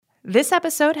This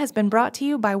episode has been brought to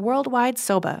you by Worldwide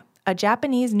Soba, a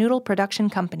Japanese noodle production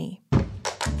company.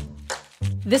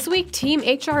 This week, Team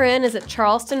HRN is at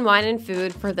Charleston Wine and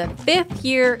Food for the 5th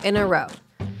year in a row.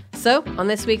 So, on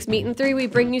this week's Meet and Three, we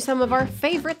bring you some of our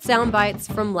favorite sound bites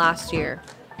from last year.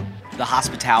 The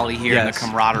hospitality here and the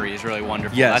camaraderie is really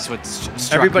wonderful. Yes. That's what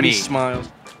struck Everybody me. smiles.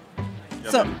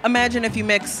 So imagine if you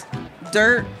mix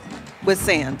dirt with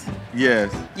sand.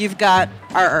 Yes. You've got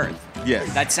our earth.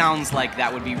 Yes. That sounds like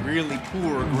that would be really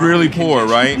poor. really growing poor,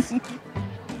 conditions.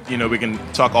 right? You know, we can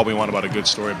talk all we want about a good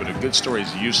story, but a good story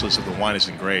is useless if the wine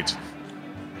isn't great.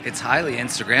 It's highly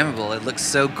Instagrammable. It looks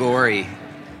so gory.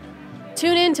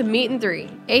 Tune in to Meet and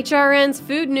Three, HRN's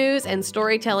food news and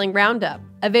storytelling roundup,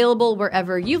 available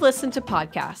wherever you listen to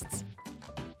podcasts.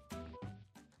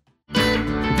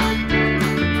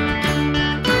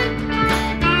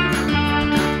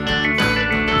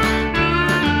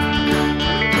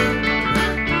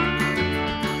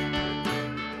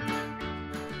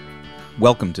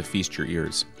 Welcome to Feast Your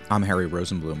Ears. I'm Harry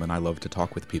Rosenblum, and I love to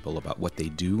talk with people about what they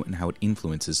do and how it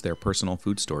influences their personal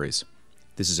food stories.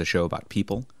 This is a show about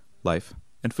people, life,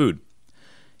 and food.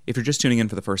 If you're just tuning in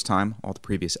for the first time, all the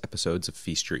previous episodes of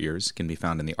Feast Your Ears can be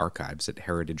found in the archives at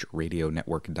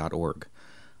heritageradionetwork.org.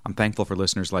 I'm thankful for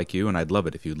listeners like you, and I'd love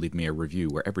it if you'd leave me a review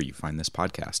wherever you find this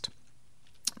podcast.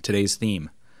 Today's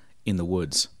theme, in the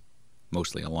woods,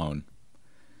 mostly alone.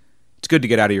 It's good to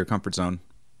get out of your comfort zone.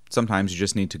 Sometimes you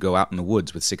just need to go out in the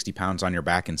woods with 60 pounds on your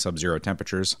back in sub-zero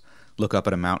temperatures, look up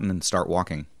at a mountain, and start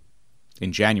walking.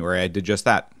 In January, I did just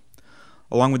that.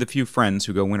 Along with a few friends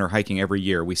who go winter hiking every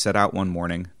year, we set out one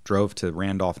morning, drove to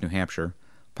Randolph, New Hampshire,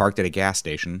 parked at a gas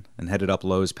station, and headed up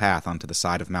Lowe's Path onto the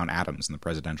side of Mount Adams in the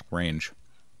Presidential Range.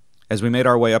 As we made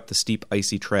our way up the steep,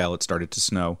 icy trail, it started to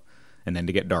snow, and then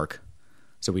to get dark.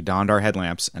 So we donned our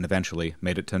headlamps and eventually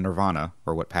made it to Nirvana,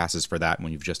 or what passes for that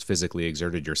when you've just physically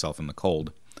exerted yourself in the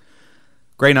cold.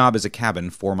 Grey Knob is a cabin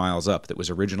 4 miles up that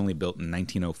was originally built in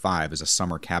 1905 as a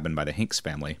summer cabin by the Hinks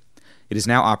family. It is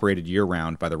now operated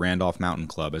year-round by the Randolph Mountain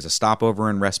Club as a stopover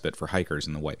and respite for hikers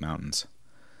in the White Mountains.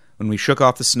 When we shook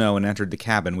off the snow and entered the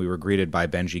cabin, we were greeted by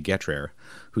Benji Getrer,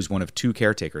 who's one of 2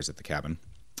 caretakers at the cabin.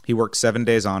 He works 7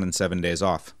 days on and 7 days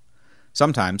off.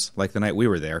 Sometimes, like the night we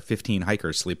were there, 15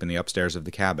 hikers sleep in the upstairs of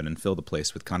the cabin and fill the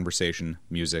place with conversation,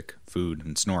 music, food,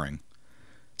 and snoring.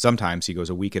 Sometimes he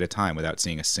goes a week at a time without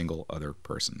seeing a single other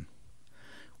person.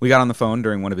 We got on the phone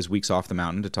during one of his weeks off the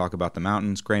mountain to talk about the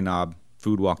mountains, Grey Knob,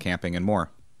 food while camping, and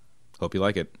more. Hope you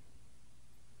like it.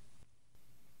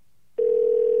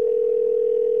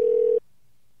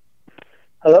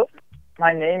 Hello,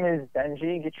 my name is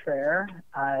Benji Getrer.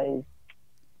 I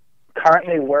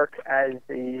currently work as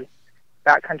the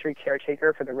backcountry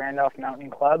caretaker for the Randolph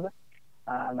Mountain Club.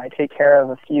 I take care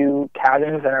of a few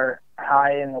cabins that are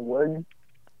high in the woods,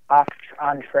 off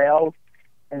on trails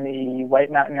in the White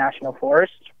Mountain National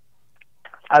Forest.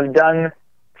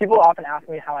 People often ask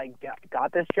me how I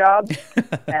got this job,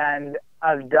 and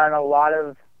I've done a lot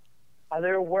of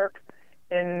other work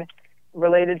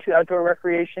related to outdoor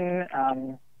recreation.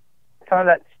 Some of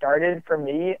that started for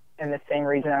me in the same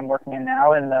region I'm working in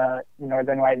now, in the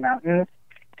Northern White Mountains,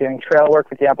 doing trail work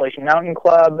with the Appalachian Mountain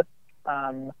Club.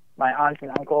 My aunts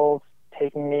and uncles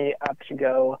taking me up to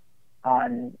go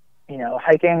on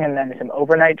hiking, and then some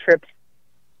overnight trips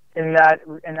in that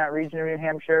region of New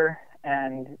Hampshire.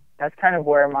 And that's kind of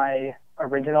where my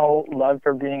original love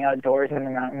for being outdoors in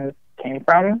the mountains came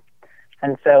from.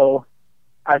 And so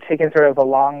I've taken sort of a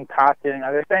long path doing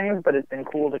other things, but it's been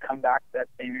cool to come back to that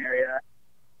same area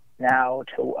now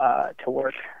to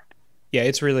work. Yeah,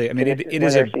 it's really,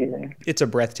 it's a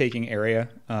breathtaking area.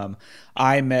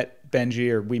 I met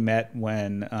Benji, or we met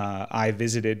when I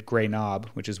visited Grey Knob,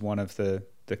 which is one of the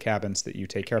cabins that you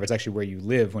take care of. It's actually where you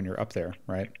live when you're up there,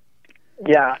 right?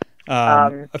 Yeah.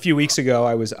 A few weeks ago,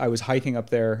 I was hiking up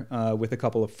there with a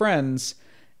couple of friends,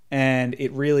 and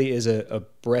it really is a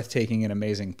breathtaking and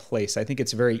amazing place. I think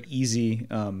it's very easy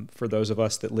for those of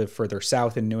us that live further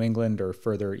south in New England, or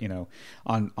further,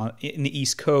 on in the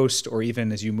East Coast, or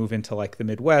even as you move into like the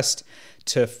Midwest,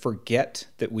 to forget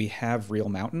that we have real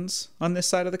mountains on this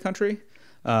side of the country.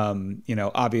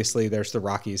 Obviously there's the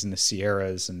Rockies and the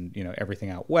Sierras and,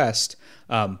 everything out west.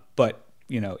 But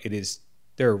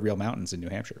there are real mountains in New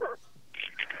Hampshire.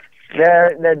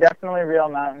 They're definitely real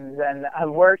mountains. And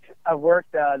I've worked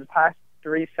the past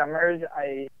 3 summers.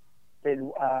 I did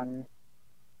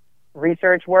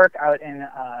research work out in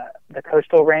the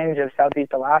coastal range of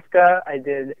Southeast Alaska.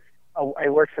 I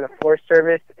worked for the Forest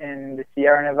Service in the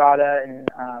Sierra Nevada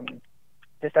and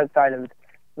just outside of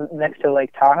next to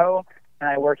Lake Tahoe. And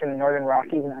I worked in the Northern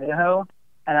Rockies in Idaho.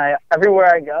 and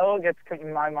everywhere I go,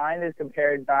 my mind is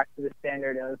compared back to the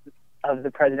standard of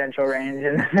the presidential range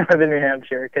in northern New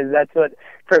Hampshire, because that's what,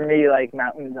 for me, like,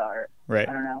 mountains are. Right.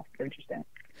 I don't know. Interesting.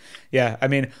 Yeah, I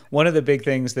mean, one of the big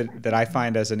things that I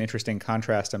find as an interesting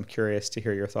contrast, I'm curious to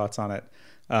hear your thoughts on it.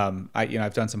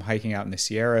 I've done some hiking out in the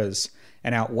Sierras,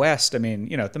 and out west, I mean,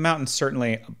 the mountains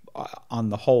certainly, on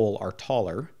the whole, are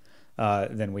taller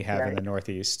than we have in the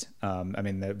Northeast. I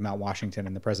mean, the Mount Washington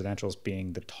and the Presidentials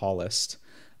being the tallest.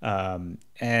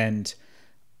 And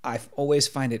I've always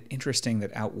find it interesting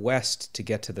that out west, to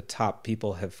get to the top,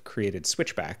 people have created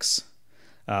switchbacks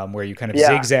where you kind of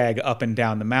zigzag up and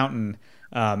down the mountain.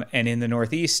 And in the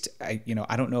Northeast, I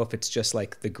don't know if it's just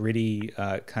like the gritty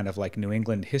kind of like New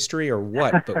England history or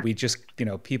what, but we just,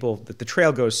 the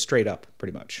trail goes straight up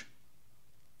pretty much.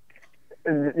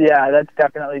 Yeah, that's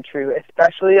definitely true,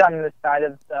 especially on the side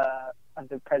of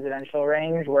the presidential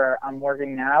range where I'm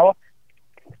working now.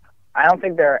 I don't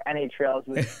think there are any trails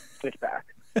with switchbacks.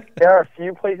 There are a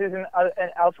few places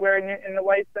elsewhere in the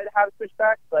Whites that have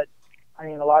switchbacks, but I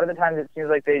mean, a lot of the times it seems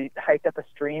like they hiked up a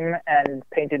stream and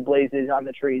painted blazes on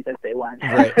the trees as they went.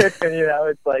 Right. It's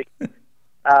like,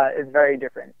 it's very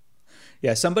different.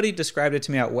 Yeah, somebody described it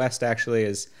to me out west actually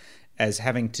as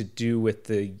having to do with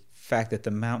the fact that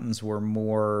the mountains were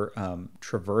more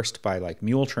traversed by like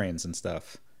mule trains and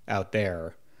stuff out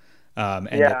there. And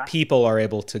that people are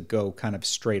able to go kind of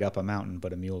straight up a mountain,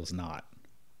 but a mule's not.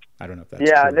 I don't know if that's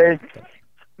true.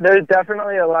 There's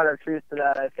definitely a lot of truth to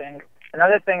that, I think.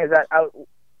 Another thing is that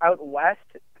out west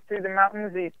through the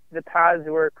mountains, the paths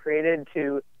were created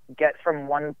to get from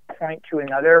one point to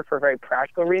another for very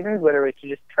practical reasons, whether it's to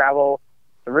just travel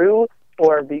through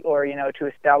or to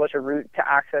establish a route to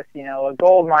access, a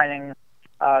gold mining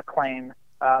claim,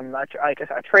 like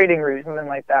a trading route, something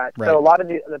like that. Right. So a lot of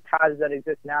the paths that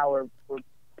exist now were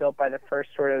built by the first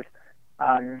sort of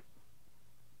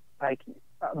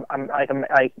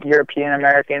European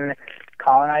American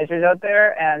colonizers out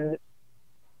there, and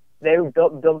they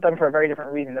built them for a very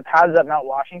different reason. The paths up Mount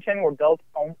Washington were built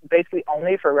basically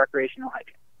only for recreational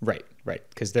hiking. Right,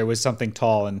 because there was something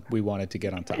tall and we wanted to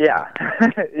get on top. Yeah,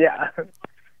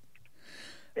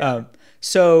 yeah.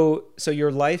 So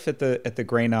your life at the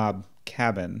Gray Knob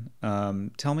cabin.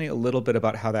 Tell me a little bit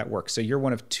about how that works. So you're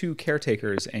one of two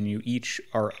caretakers, and you each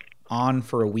are on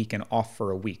for a week and off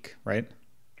for a week, right?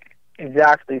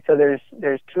 Exactly. So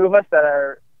there's two of us that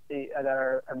are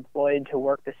employed to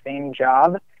work the same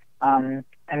job, and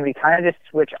we kind of just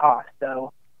switch off.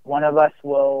 So one of us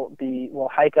will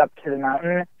hike up to the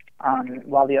mountain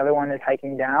while the other one is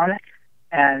hiking down,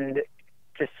 and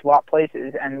just swap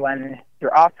places. And when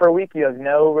you're off for a week, you have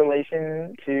no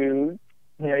relation to,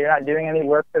 you're not doing any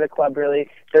work for the club really.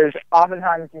 There's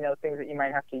oftentimes, things that you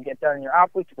might have to get done in your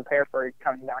off week to prepare for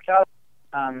coming back up.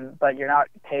 But you're not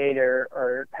paid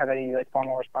or have any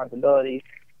formal responsibility.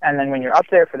 And then when you're up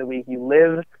there for the week, you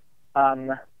live,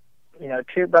 about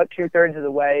 2/3 of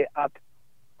the way up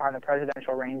on the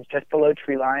presidential range, just below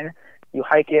tree line. You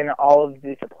hike in all of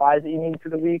the supplies that you need for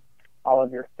the week, all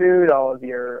of your food, all of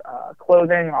your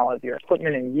clothing, all of your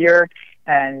equipment and gear,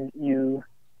 and you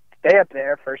stay up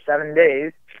there for 7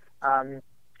 days,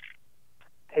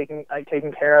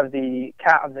 taking care of the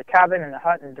cabin and the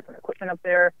hut and different equipment up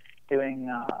there,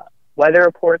 doing weather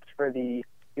reports for the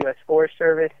U.S. Forest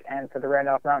Service and for the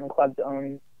Randolph Mountain Club's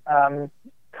own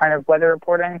kind of weather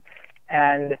reporting,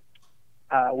 and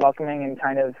welcoming and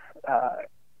kind of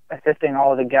assisting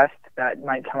all of the guests that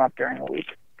might come up during the week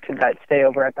that stay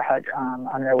over at the hut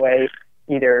on their way,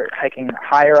 either hiking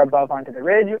higher above onto the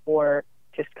ridge or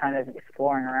just kind of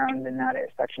exploring around in that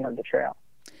section of the trail.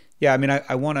 Yeah, I mean,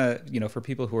 I want to, for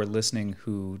people who are listening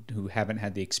who haven't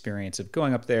had the experience of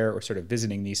going up there or sort of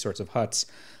visiting these sorts of huts,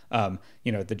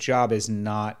 the job is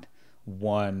not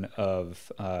one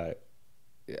of, I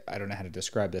don't know how to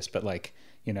describe this, but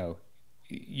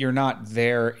you're not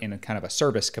there in a kind of a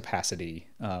service capacity.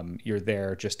 You're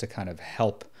there just to kind of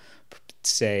help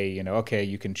say, okay,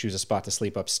 you can choose a spot to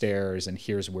sleep upstairs, and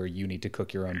here's where you need to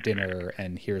cook your own dinner,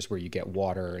 and here's where you get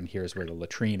water, and here's where the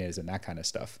latrine is, and that kind of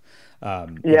stuff.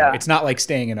 It's not like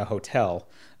staying in a hotel.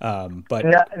 But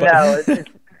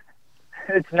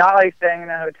it's not like staying in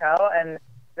a hotel, and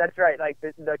that's right. Like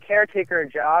the caretaker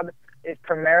job is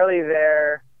primarily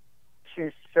there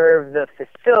to serve the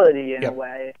facility in a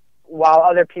way, while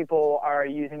other people are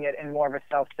using it in more of a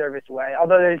self-service way.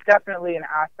 Although there's definitely an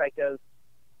aspect of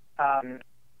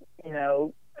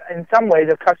in some ways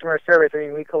of customer service. I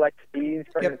mean, we collect fees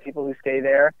from the people who stay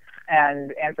there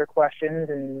and answer questions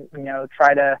and,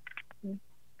 try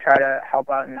to help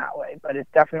out in that way. But it's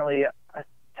definitely a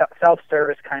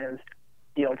self-service kind of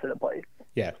deal to the place.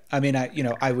 Yeah. I mean,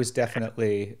 I was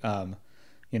definitely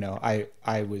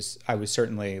I was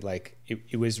certainly like,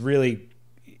 it was really,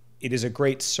 it is a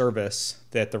great service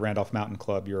that the Randolph Mountain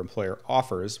Club, your employer,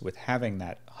 offers with having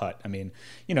that hut. I mean,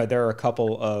 there are a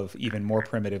couple of even more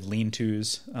primitive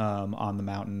lean-tos on the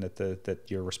mountain that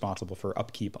you're responsible for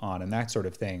upkeep on and that sort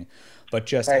of thing. But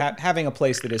just having a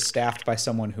place that is staffed by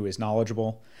someone who is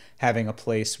knowledgeable, having a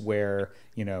place where,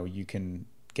 you can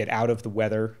get out of the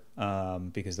weather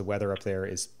because the weather up there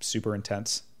is super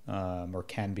intense or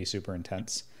can be super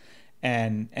intense.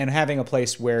 And having a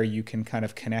place where you can kind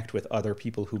of connect with other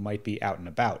people who might be out and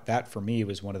about. That, for me,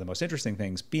 was one of the most interesting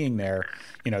things being there.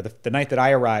 The night that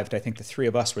I arrived, I think the three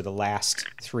of us were the last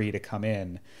three to come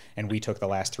in, and we took the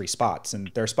last three spots. And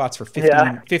there are spots for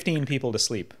 15 people to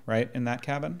sleep, right, in that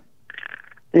cabin?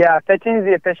 Yeah, 15 is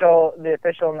the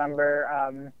official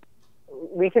number.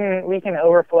 We can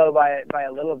overflow by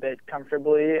a little bit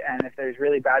comfortably, and if there's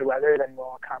really bad weather, then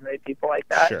we'll accommodate people like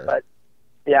that. Sure. But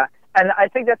yeah. And I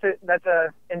think that's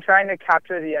in trying to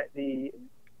capture the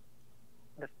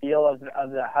feel of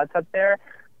the huts up there.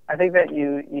 I think that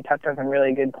you touched on some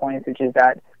really good points, which is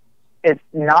that it's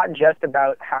not just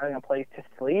about having a place to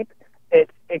sleep. It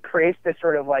creates this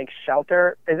sort of like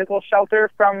shelter, physical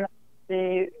shelter from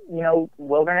the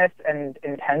wilderness and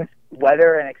intense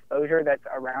weather and exposure that's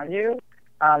around you,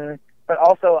 but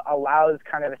also allows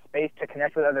kind of a space to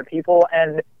connect with other people.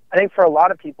 And I think for a lot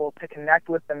of people to connect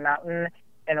with the mountain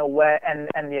in a way, and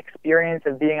the experience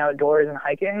of being outdoors and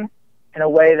hiking in a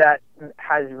way that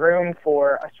has room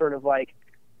for a sort of like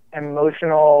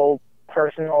emotional,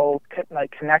 personal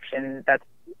like connection that's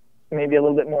maybe a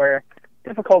little bit more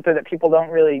difficult, or that people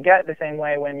don't really get the same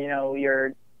way when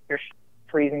you're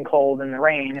freezing cold in the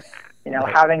rain.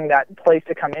 Right. Having that place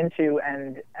to come into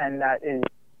and that is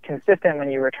consistent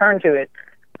when you return to it,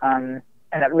 and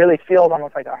that really feels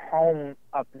almost like a home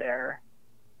up there,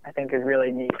 I think is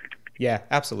really neat. Yeah,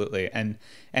 absolutely. And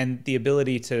the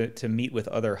ability to meet with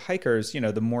other hikers,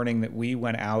 the morning that we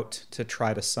went out to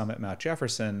try to summit Mount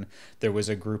Jefferson, there was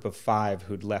a group of 5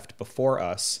 who'd left before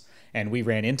us, and we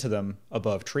ran into them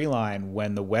above tree line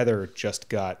when the weather just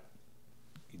got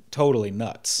totally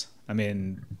nuts. I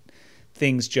mean,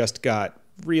 things just got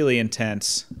really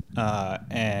intense,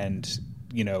 and,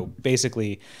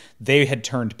 basically they had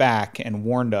turned back and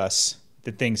warned us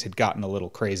that things had gotten a little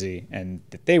crazy and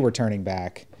that they were turning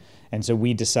back. And so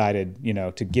we decided,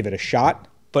 to give it a shot,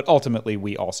 but ultimately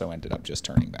we also ended up just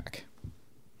turning back.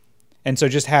 And so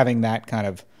just having that kind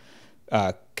of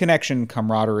connection,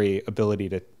 camaraderie, ability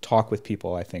to talk with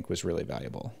people, I think was really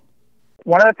valuable.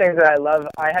 One of the things that I love,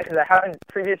 because I haven't,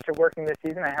 previous to working this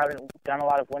season, I haven't done a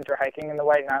lot of winter hiking in the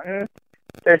White Mountains.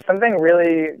 There's something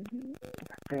really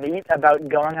neat about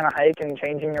going on a hike and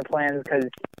changing your plans because,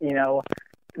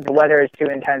 the weather is too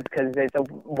intense because there's a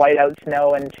whiteout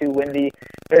snow and too windy.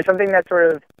 There's something that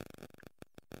sort of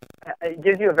it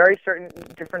gives you a very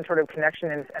different sort of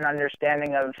connection and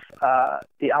understanding of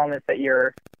the elements that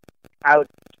you're out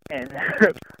in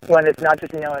when it's not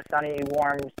just a sunny,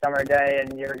 warm summer day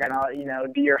and you're gonna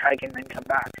do your hike and then come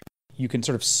back. You can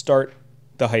sort of start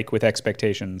the hike with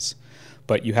expectations,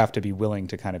 but you have to be willing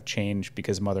to kind of change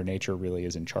because Mother Nature really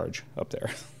is in charge up there.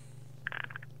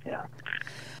 Yeah.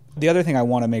 The other thing I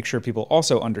want to make sure people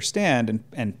also understand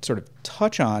and sort of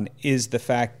touch on is the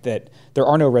fact that there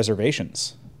are no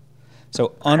reservations.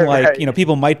 So unlike,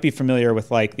 people might be familiar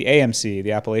with like the AMC,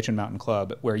 the Appalachian Mountain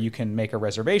Club, where you can make a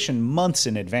reservation months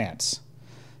in advance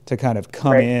to kind of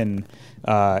come in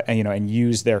and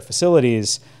use their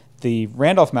facilities. The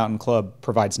Randolph Mountain Club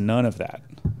provides none of that.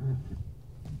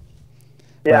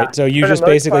 Yeah. Right? So you just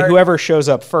basically, whoever shows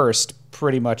up first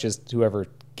pretty much is whoever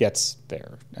gets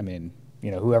there. I mean,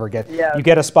 whoever gets, you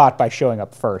get a spot by showing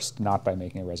up first, not by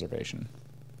making a reservation.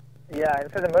 Yeah,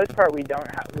 and for the most part, we don't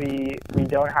have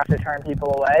to turn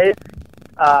people away.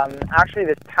 Actually,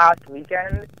 this past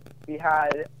weekend, we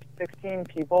had 16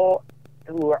 people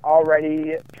who were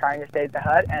already trying to stay at the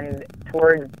hut, and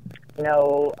towards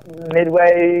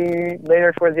midway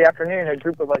later towards the afternoon, a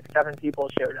group of like 7 people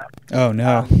showed up. Oh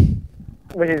no.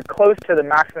 Which is close to the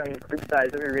maximum group size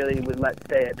that we really would let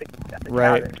stay at the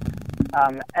cabin.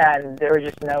 And there was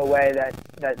just no way that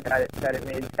it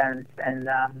made sense. And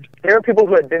there were people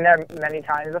who had been there many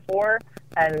times before,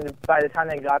 and by the time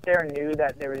they got there, knew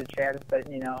that there was a chance that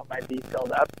it might be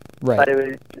filled up. Right. But it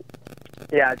was,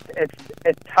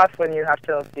 it's tough when you have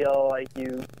to feel like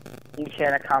you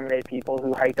can't accommodate people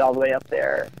who hiked all the way up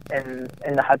there in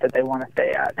the hut that they want to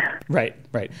stay at. Right.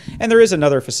 And there is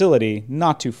another facility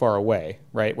not too far away,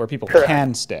 right, where people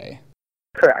can stay.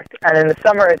 Correct. And in the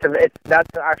summer, that's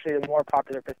actually the more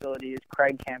popular facility is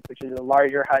Craig Camp, which is a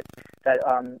larger hut that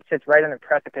sits right on the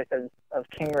precipice of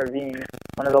King Ravine,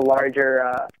 one of the larger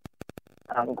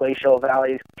glacial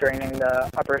valleys draining the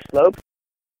upper slopes.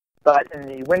 But in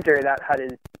the winter, that hut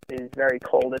is very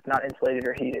cold. It's not insulated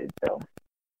or heated. So.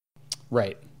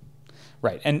 Right.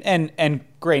 And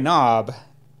Grey Knob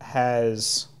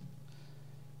has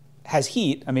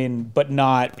heat. I mean, but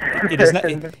not. It is not.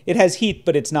 It has heat,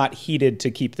 but it's not heated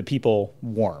to keep the people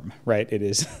warm. Right. It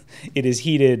is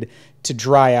heated to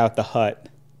dry out the hut,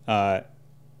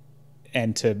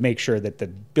 and to make sure that the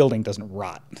building doesn't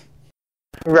rot.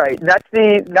 Right. That's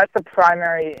the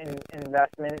primary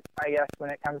investment, I guess,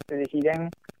 when it comes to the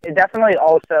heating. It definitely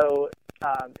also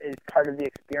is part of the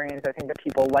experience I think that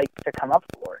people like to come up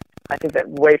for. I think that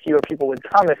way fewer people would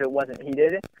come if it wasn't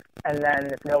heated, and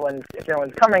then if no one's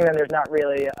coming, then there's not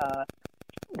really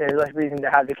there's less reason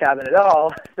to have the cabin at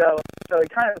all. So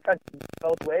it kind of cuts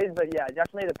both ways. But yeah,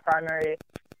 definitely the primary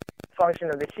function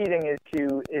of the heating is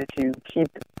to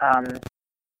keep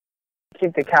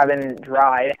the cabin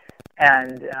dry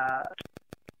and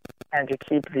to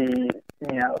keep the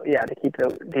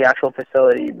actual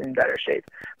facility in better shape.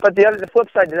 But the flip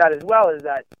side to that as well is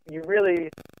that you really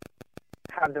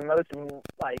have the most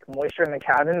moisture in the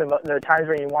cabin. The times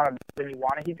when you want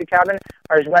to heat the cabin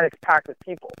are when it's packed with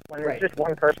people. When there's just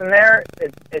one person there,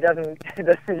 it doesn't you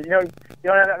don't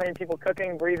have that many people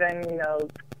cooking, breathing,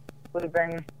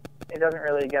 sleeping. It doesn't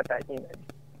really get that humid.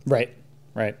 Right,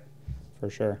 for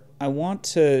sure. I want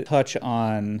to touch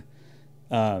on,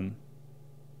 I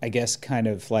guess, kind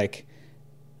of like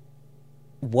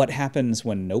what happens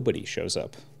when nobody shows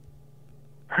up.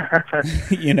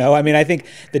 I mean, I think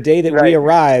the day that we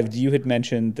arrived, you had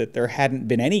mentioned that there hadn't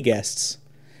been any guests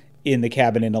in the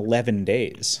cabin in 11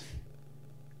 days.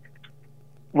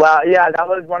 Well, yeah, that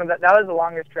was the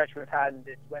longest stretch we've had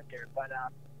this winter. But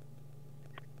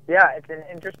yeah, it's an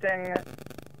interesting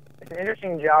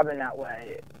job in that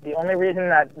way. The only reason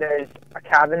that there's a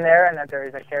cabin there and that there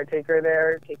is a caretaker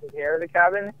there taking care of the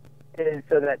cabin is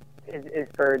so that is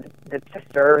to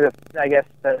serve, I guess,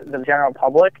 the general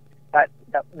public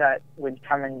that would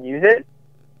come and use it.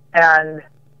 And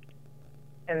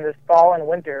in the fall and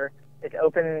winter, it's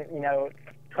open,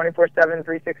 24/7,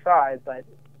 365. But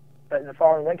in the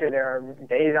fall and winter, there are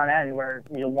days on end where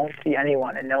you won't see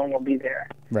anyone and no one will be there.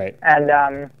 Right.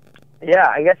 And yeah,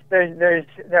 I guess there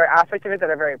are aspects of it that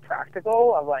are very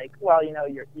practical. Of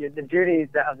the duties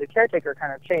of the caretaker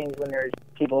kind of change when there's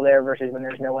people there versus when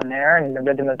there's no one there, and the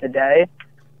rhythm of the day.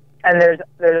 And there's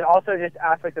also just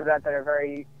aspects of that are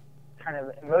very kind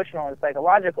of emotional and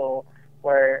psychological,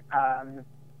 where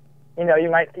you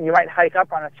might hike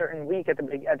up on a certain week at the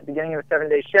beginning of a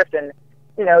 7-day shift, and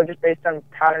just based on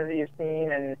patterns that you've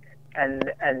seen and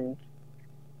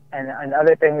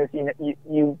other things,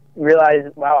 you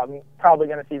realize, wow, I'm probably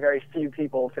going to see very few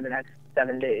people for the next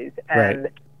 7 days, and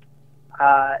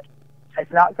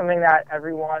it's not something that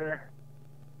everyone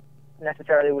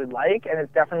necessarily would like, and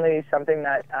it's definitely something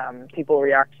that people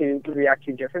react to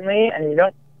differently, and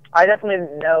I definitely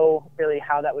didn't know really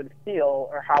how that would feel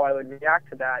or how I would react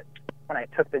to that when I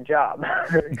took the job,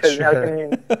 because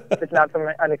it's not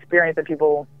an experience that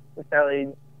people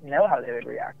necessarily know how they would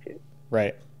react to.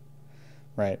 Right.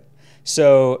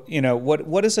 So,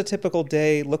 what does a typical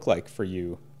day look like for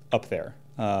you up there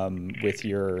with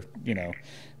your,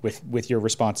 with your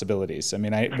responsibilities? I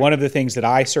mean, one of the things that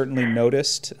I certainly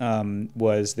noticed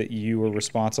was that you were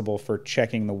responsible for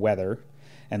checking the weather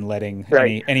and letting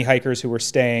any hikers who were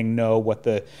staying know what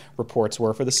the reports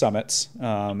were for the summits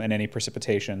and any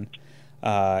precipitation,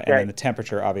 and then the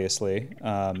temperature, obviously.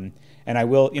 And I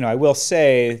will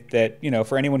say that,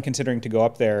 for anyone considering to go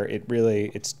up there,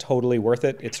 it's totally worth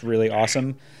it. It's really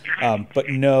awesome. But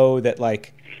know that,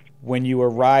 when you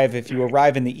arrive, if you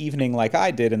arrive in the evening like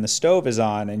I did and the stove is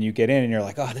on and you get in and you're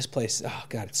like, oh, this place, oh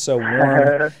God, it's so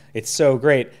warm. It's so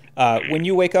great. When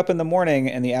you wake up in the morning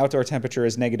and the outdoor temperature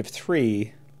is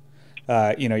 -3,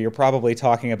 you're probably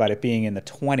talking about it being in the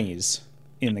 20s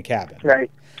in the cabin. Right.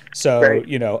 So,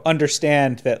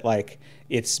 understand that,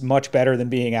 it's much better than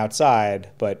being outside,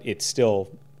 but it's still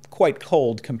quite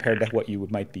cold compared to what you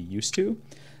might be used to.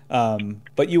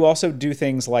 But you also do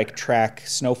things like track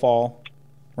snowfall,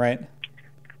 right?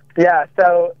 Yeah,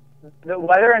 so the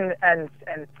weather and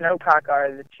snowpack are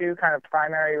the two kind of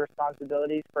primary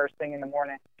responsibilities first thing in the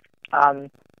morning.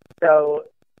 So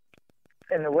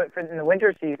in the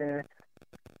winter season,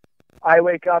 I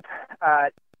wake up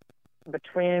at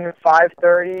between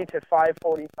 5:30 to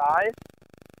 5:45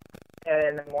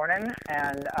 in the morning,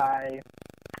 and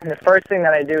the first thing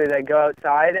that I do is I go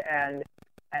outside and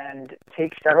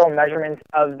take several measurements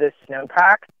of this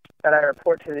snowpack that I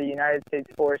report to the United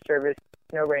States Forest Service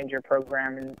Snow Ranger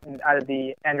program out of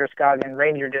the Androscoggin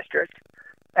Ranger District.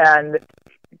 And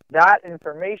that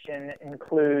information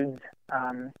includes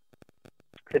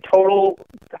the total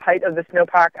height of the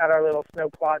snowpack at our little snow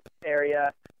plot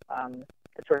area, the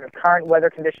sort of current weather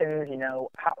conditions,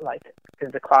 how,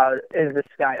 is the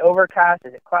sky overcast?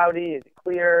 Is it cloudy? Is it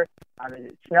clear? Is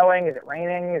it snowing? Is it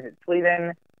raining? Is it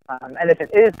sleeting? And if it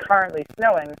is currently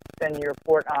snowing, then you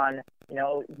report on,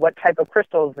 what type of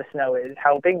crystals the snow is,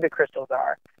 how big the crystals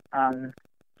are.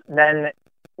 Then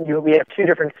we have 2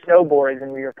 different snow boards,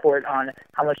 and we report on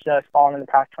how much snow has fallen in the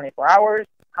past 24 hours,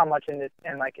 how much and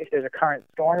if there's a current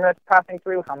storm that's passing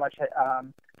through, how much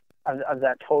of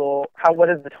that total, what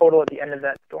is the total at the end of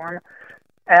that storm.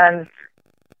 And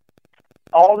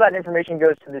all that information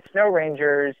goes to the snow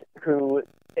rangers, who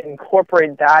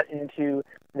incorporate that into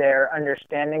their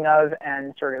understanding of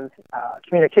and sort of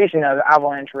communication of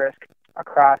avalanche risk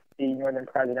across the Northern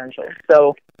Presidential.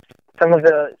 So some of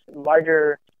the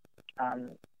larger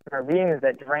ravines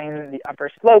that drain the upper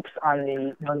slopes on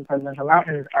the Northern Presidential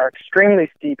Mountains are extremely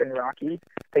steep and rocky.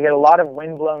 They get a lot of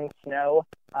wind-blown snow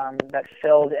that's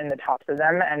filled in the tops of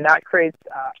them, and that creates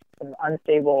some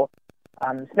unstable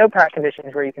snowpack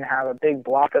conditions where you can have a big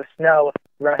block of snow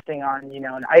resting on,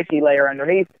 an icy layer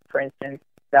underneath, for instance,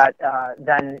 that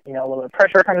then, a little bit of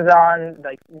pressure comes on,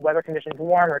 like weather conditions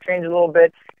warm or change a little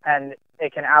bit, and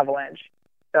it can avalanche.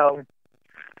 So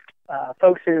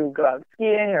folks who go out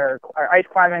skiing or ice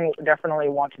climbing definitely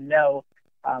want to know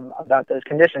about those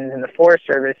conditions, and the Forest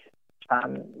Service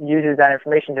uses that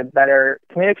information to better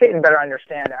communicate and better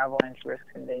understand avalanche risks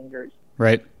and dangers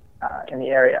right in the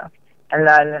area. And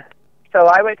then, so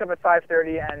I wake up at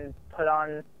 5:30 and put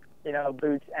on,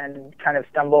 boots and kind of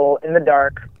stumble in the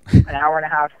dark an hour and a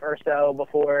half or so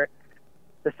before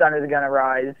the sun is going to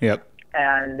rise. Yep.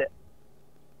 And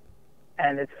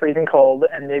it's freezing cold,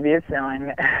 and maybe it's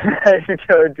snowing. I should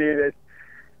go do this.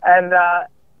 And I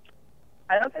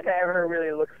don't think I ever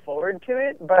really look forward to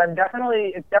it, but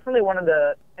it's definitely one of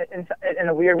the, in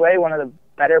a weird way, one of the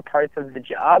better parts of the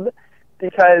job,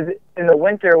 because in the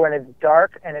winter when it's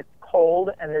dark and it's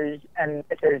cold and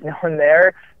if there's no one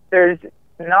there, there's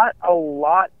not a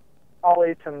lot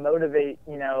always to motivate,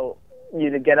 you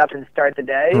to get up and start the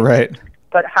day. Right.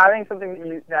 But having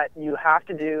something that you have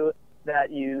to do,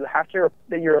 that you're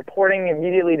reporting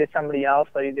immediately to somebody else,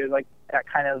 like there's like that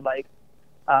kind of like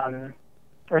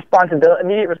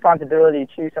immediate responsibility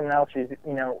to someone else who's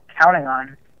counting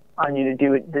on you to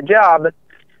do the job.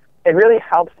 It really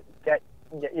helps get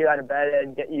you out of bed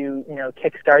and get you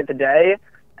kickstart the day,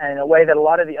 and in a way that a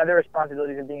lot of the other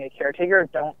responsibilities of being a caretaker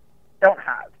don't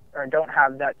have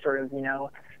that sort of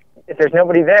if there's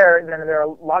nobody there, then there are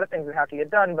a lot of things that have to get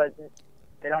done, but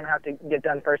they don't have to get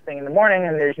done first thing in the morning,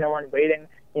 and there's no one waiting,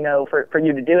 for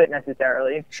you to do it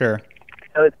necessarily. Sure.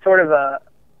 So it's sort of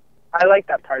I like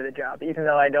that part of the job, even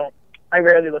though I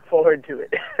rarely look forward to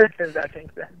it, if that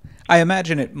makes sense. I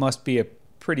imagine it must be a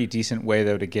pretty decent way,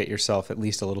 though, to get yourself at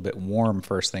least a little bit warm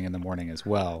first thing in the morning as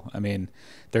well. I mean,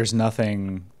 there's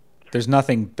nothing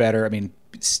better. I mean,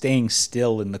 staying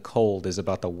still in the cold is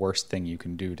about the worst thing you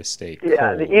can do to stay cold.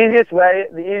 Yeah, the easiest way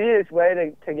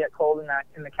to get cold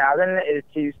in the cabin is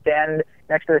to stand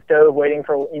next to the stove waiting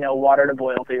for water to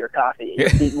boil for your coffee. Your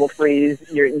feet will freeze.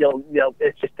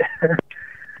 It's just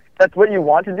that's what you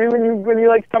want to do when you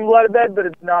like stumble out of bed, but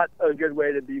it's not a good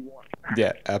way to be warm.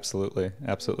 Yeah, absolutely.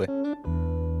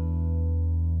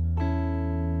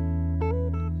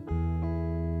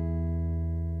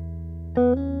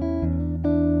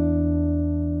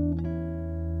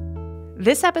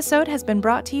 This episode has been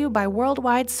brought to you by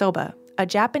Worldwide Soba, a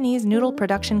Japanese noodle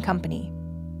production company.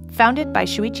 Founded by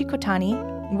Shuichi Kotani,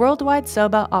 Worldwide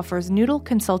Soba offers noodle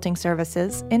consulting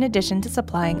services in addition to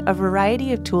supplying a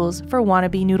variety of tools for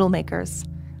wannabe noodle makers.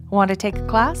 Want to take a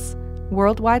class?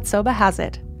 Worldwide Soba has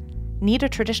it. Need a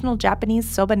traditional Japanese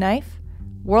soba knife?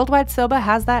 Worldwide Soba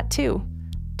has that too.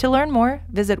 To learn more,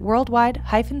 visit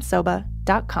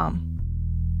worldwide-soba.com.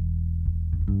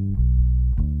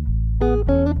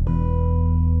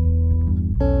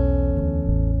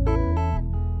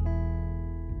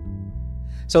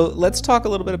 So let's talk a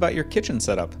little bit about your kitchen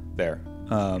setup there.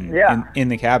 In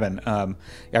the cabin. I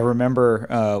remember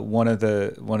one of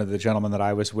the gentlemen that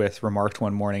I was with remarked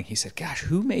one morning, he said, "Gosh,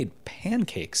 who made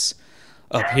pancakes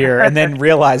up here?" And then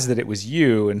realized that it was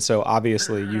you. And so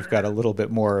obviously you've got a little bit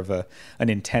more of an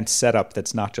intense setup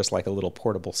that's not just like a little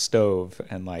portable stove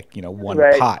and one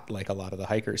pot like a lot of the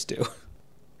hikers do.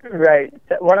 Right.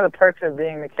 One of the perks of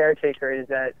being the caretaker is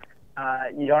that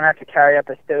you don't have to carry up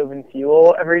a stove and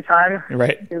fuel every time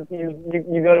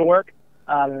you go to work.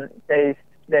 They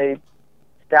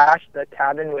stash the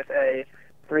cabin with a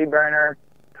 3-burner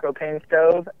propane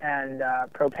stove and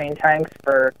propane tanks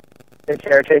for the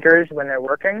caretakers when they're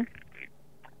working.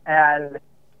 And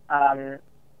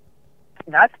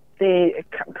that's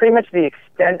pretty much the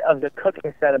extent of the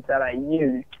cooking setup that I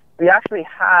use. We actually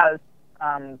have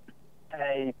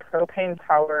a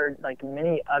propane-powered like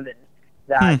mini oven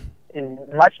that is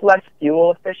much less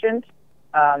fuel efficient,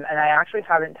 and I actually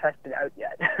haven't tested out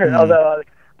yet.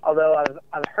 although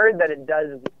I've heard that it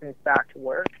does in fact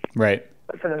work. Right.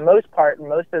 But for the most part,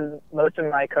 most of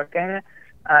my cooking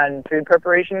and food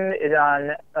preparation is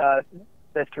on the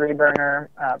 3-burner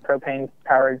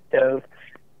propane-powered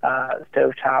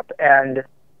stovetop and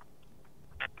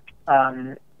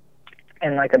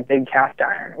like a big cast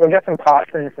iron. We've got some pots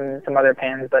and some other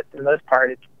pans, but for the most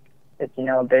part, it's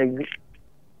a big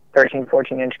 13,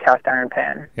 14-inch cast iron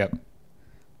pan. Yep.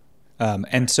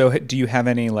 And so do you have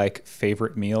any like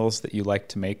favorite meals that you like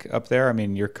to make up there? I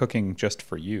mean, you're cooking just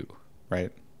for you,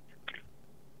 right?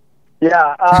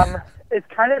 Yeah. It's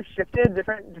kind of shifted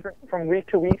different from week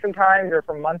to week sometimes, or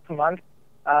from month to month.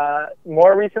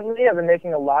 More recently, I've been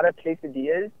making a lot of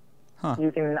quesadillas. Huh.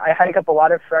 I hike up a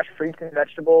lot of fresh fruits and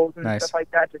vegetables and Nice. stuff like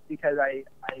that, just because I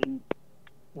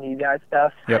need that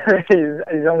stuff. Yep.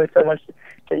 There's only so much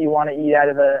that you want to eat out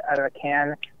of a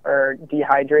can or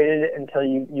dehydrated until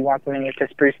you want something to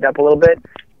spruce it up a little bit.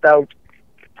 So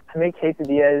I make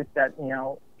quesadillas that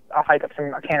I'll hike up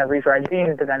a can of refried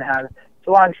beans, but then have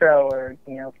cilantro or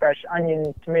fresh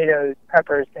onions, tomatoes,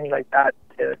 peppers, things like that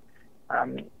to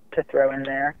throw in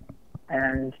there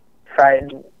and fry it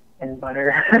in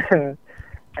butter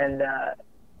and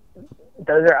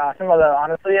those are awesome. Although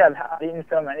honestly, I've eaten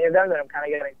so many of them that I'm kind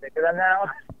of getting sick of them now.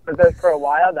 But those for a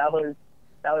while, that was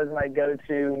my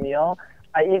go-to meal.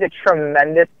 I eat a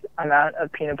tremendous amount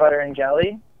of peanut butter and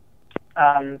jelly,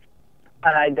 and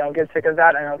I don't get sick of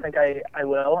that. I don't think I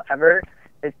will ever.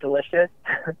 It's delicious.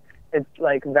 It's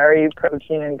like very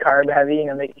protein and carb heavy.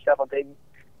 Make yourself a big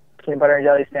peanut butter and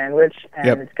jelly sandwich,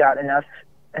 and It's got enough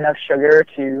sugar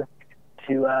to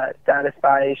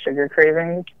satisfy sugar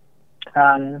cravings.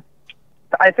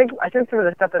 I think some of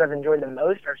the stuff that I've enjoyed the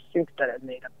most are soups that I've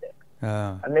made up there.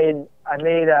 I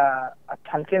made a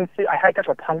pumpkin soup. I hiked up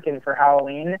a pumpkin for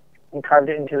Halloween and carved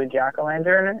it into a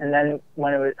jack-o'-lantern. And then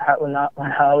when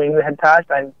Halloween had passed,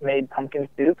 I made pumpkin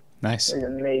soup. Nice. It was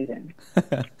amazing.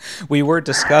 We were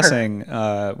discussing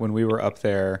when we were up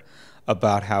there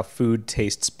about how food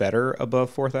tastes better above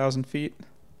 4,000 feet.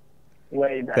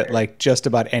 Way better. That like just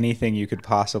about anything you could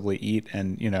possibly eat,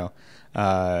 and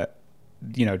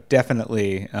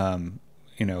definitely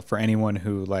for anyone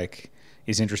who like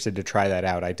is interested to try that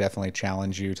out, I definitely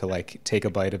challenge you to like take a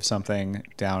bite of something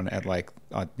down at like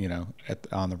on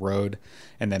the road,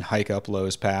 and then hike up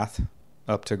Lowe's Path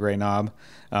up to Grey Knob.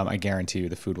 I guarantee you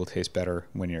the food will taste better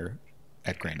when you're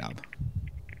at Grey Knob.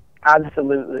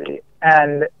 Absolutely,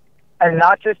 and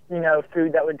not just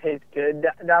food that would taste good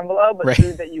down below, but right.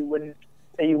 Food that you wouldn't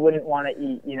want to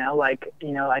eat. Like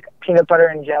peanut butter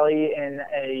and jelly in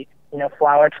a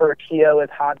flour tortilla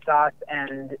with hot sauce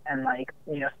and like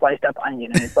sliced up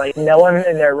onion. And it's like no one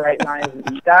in their right mind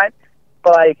would eat that.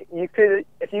 But like you could,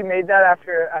 if you made that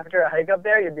after a hike up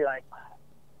there, you'd be like,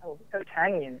 oh, it's so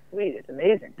tangy and sweet. It's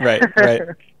amazing. Right.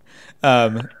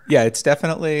 Yeah, it's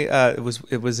definitely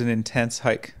it was an intense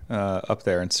hike up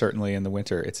there, and certainly in the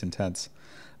winter it's intense.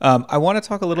 I want to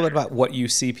talk a little bit about what you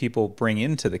see people bring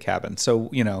into the cabin. So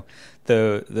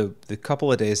the couple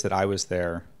of days that I was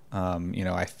there,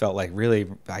 I felt like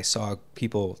really I saw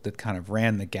people that kind of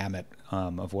ran the gamut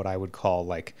of what I would call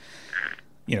like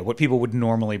what people would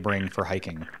normally bring for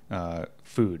hiking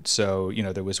food. So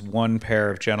there was one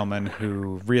pair of gentlemen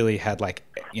who really had like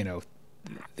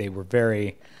they were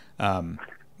very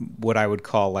what I would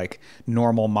call like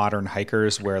normal modern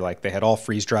hikers, where like they had all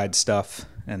freeze-dried stuff,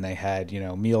 and they had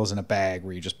meals in a bag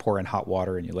where you just pour in hot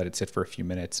water and you let it sit for a few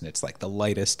minutes, and it's like the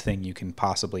lightest thing you can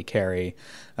possibly carry,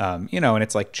 and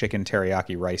it's like chicken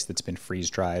teriyaki rice that's been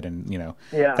freeze-dried, and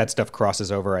that stuff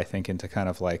crosses over, I think, into kind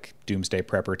of like doomsday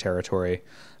prepper territory,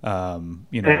 and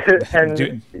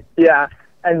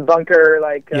bunker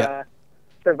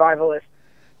survivalist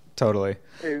totally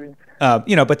foods.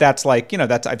 But that's like,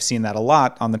 that's, I've seen that a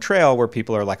lot on the trail where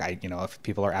people are like, if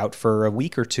people are out for a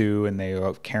week or two and they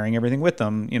are carrying everything with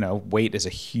them, weight is a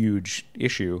huge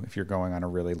issue if you're going on a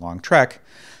really long trek.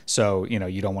 So,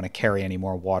 you don't want to carry any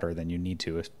more water than you need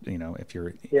to, if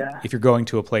you're going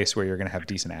to a place where you're going to have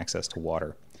decent access to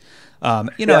water.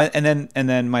 And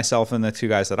then myself and the two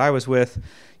guys that I was with,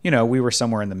 we were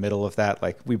somewhere in the middle of that.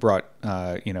 Like we brought,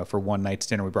 for one night's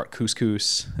dinner, we brought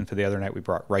couscous, and for the other night we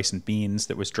brought rice and beans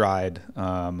that was dried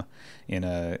in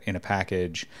a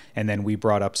package, and then we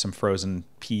brought up some frozen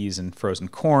peas and frozen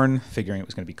corn, figuring it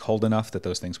was going to be cold enough that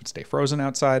those things would stay frozen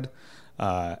outside,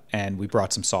 and we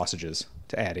brought some sausages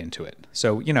to add into it.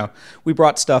 So we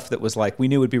brought stuff that was like we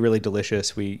knew would be really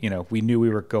delicious. We knew we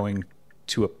were going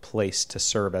to a place to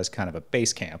serve as kind of a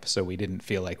base camp, so we didn't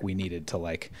feel like we needed to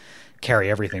like carry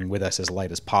everything with us as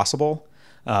light as possible.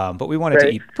 But we wanted to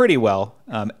eat pretty well.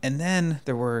 And then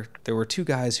there were two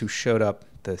guys who showed up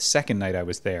the second night I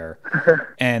was there,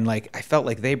 and like I felt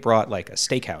like they brought like a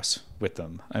steakhouse with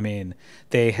them. I mean,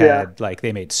 they had like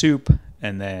they made soup,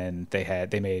 and then they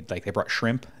brought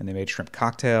shrimp, and they made shrimp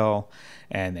cocktail,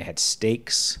 and they had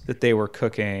steaks that they were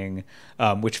cooking,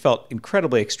 which felt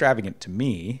incredibly extravagant to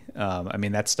me. I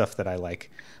mean, that's stuff that I like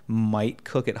might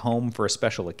cook at home for a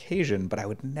special occasion, but I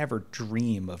would never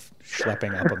dream of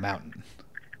schlepping up a mountain.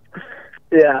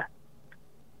 Yeah.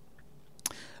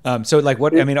 So like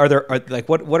what, I mean,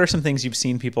 what are some things you've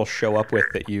seen people show up with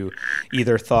that you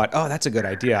either thought, oh, that's a good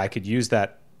idea, I could use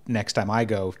that next time I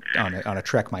go on a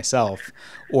trek myself,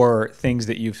 or things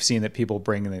that you've seen that people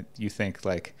bring that you think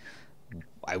like,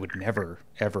 I would never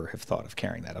ever have thought of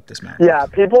carrying that up this mountain? Yeah,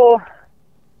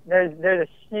 there's a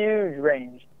huge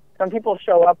range. Some people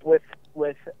show up with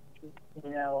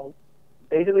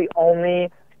basically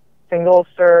only single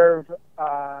serve,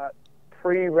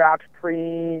 pre-wrapped,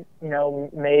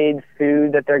 made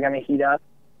food that they're going to heat up.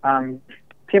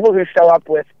 People who show up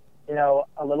with,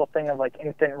 a little thing of like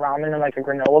instant ramen and like a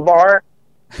granola bar.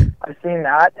 I've seen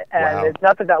that, and wow. It's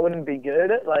not that wouldn't be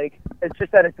good. Like, it's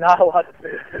just that it's not a lot of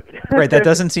food. Right, that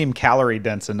doesn't seem calorie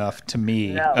dense enough to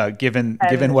me, no. Given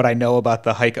what I know about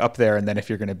the hike up there, and then if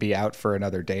you're going to be out for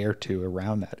another day or two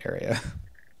around that area.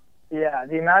 Yeah,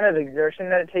 the amount of exertion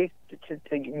that it takes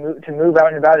to move out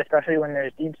and about, especially when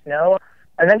there's deep snow,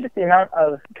 and then just the amount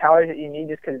of calories that you need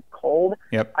just because it's cold.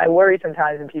 Yep. I worry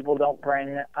sometimes when people don't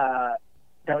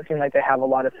seem like they have a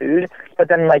lot of food. But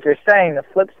then, like you're saying, the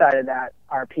flip side of that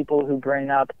are people who bring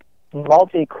up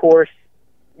multi-course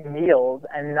meals,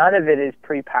 and none of it is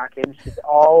prepackaged. It's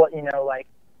all,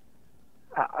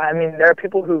 I mean, there are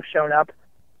people who've shown up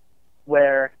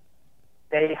where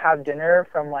they have dinner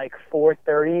from like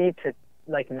 4:30 to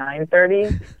like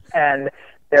 9:30, and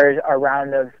there's a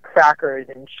round of crackers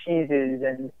and cheeses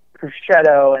and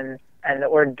prosciutto and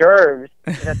hors d'oeuvres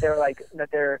that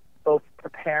they're both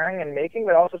preparing and making,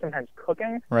 but also sometimes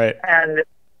cooking. Right. And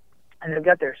they've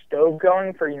got their stove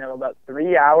going for about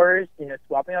 3 hours,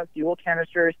 swapping out fuel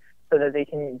canisters so that they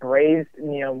can braise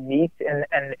meat and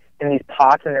in these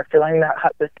pots, and they're filling that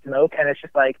hut with smoke, and it's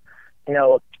just like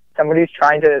somebody's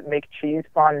trying to make cheese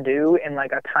fondue in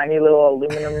like a tiny little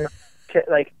aluminum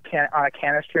on a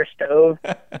canister stove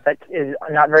that is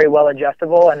not very well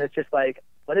adjustable, and it's just like,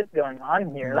 what is going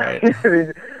on here? Right.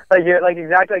 like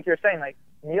exactly like you're saying, like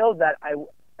meals that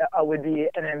I would be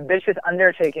an ambitious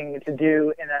undertaking to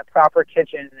do in a proper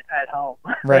kitchen at home.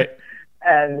 Right.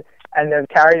 and they've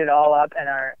carried it all up and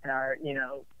are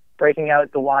breaking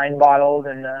out the wine bottles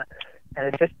and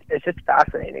it's just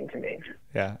fascinating to me.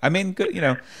 Yeah, I mean, good.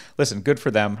 Listen, good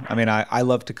for them. I mean, I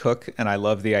love to cook, and I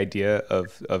love the idea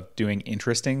of doing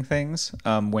interesting things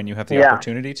when you have the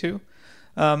opportunity to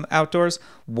outdoors.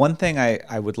 One thing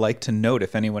I would like to note,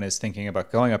 if anyone is thinking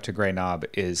about going up to Grey Knob,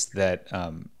 is that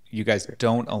you guys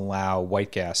don't allow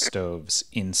white gas stoves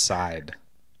inside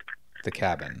the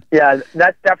cabin. Yeah,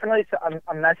 that's definitely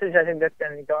a message I think that's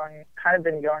been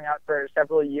going out for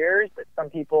several years, but some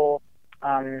people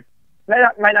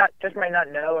might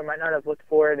not know or might not have looked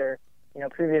for it, or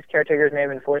previous caretakers may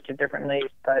have enforced it differently.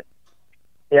 But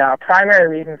yeah, a primary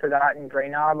reason for that in Grey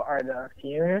Knob are the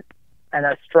fumes, and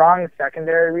a strong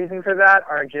secondary reason for that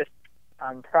are just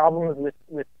problems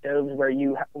with stoves where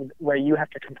you have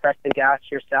to compress the gas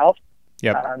yourself.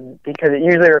 Yep. Because it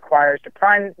usually requires you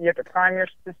have to prime your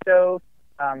stove,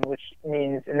 which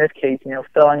means in this case,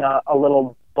 filling a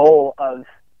little bowl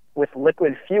with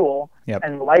liquid fuel. Yep.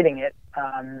 And lighting it,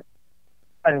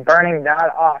 and burning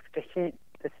that off to heat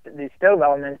the stove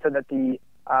elements so that the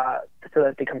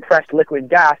compressed liquid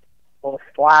gas will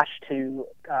flash to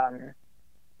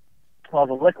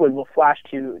the liquid will flash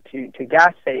to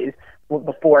gas phase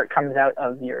before it comes out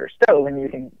of your stove, and you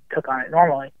can cook on it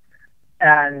normally.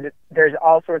 And there's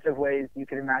all sorts of ways you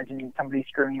could imagine somebody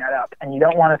screwing that up, and you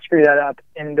don't want to screw that up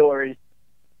indoors,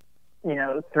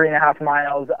 3.5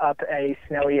 miles up a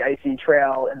snowy, icy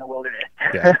trail in the wilderness.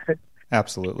 Yeah,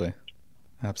 absolutely.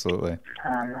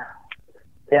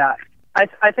 Yeah,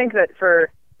 I think that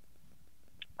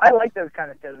I like those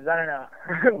kind of stoves. I don't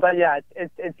know, but yeah,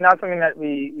 it's not something that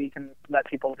we can let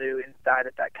people do inside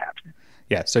at that cabin.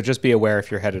 Yeah, so just be aware if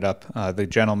you're headed up. The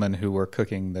gentlemen who were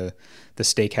cooking the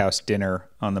steakhouse dinner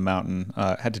on the mountain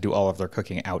had to do all of their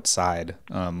cooking outside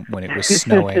when it was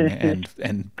snowing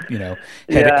and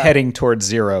heading towards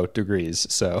 0 degrees.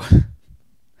 So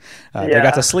they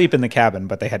got to sleep in the cabin,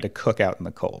 but they had to cook out in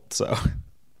the cold. So.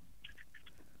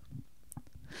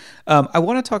 I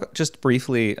want to talk just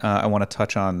briefly. I want to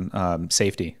touch on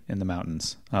safety in the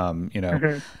mountains.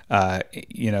 The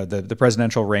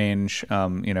presidential range,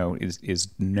 is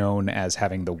known as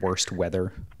having the worst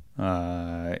weather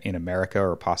in America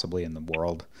or possibly in the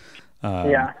world.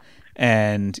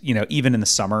 And even in the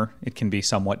summer, it can be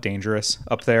somewhat dangerous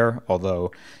up there.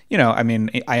 Although,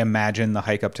 I imagine the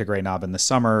hike up to Grey Knob in the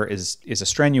summer is a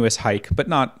strenuous hike, but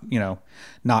not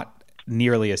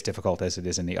nearly as difficult as it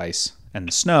is in the ice and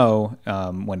the snow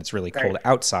when it's really cold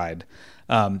outside.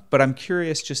 But I'm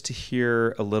curious just to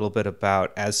hear a little bit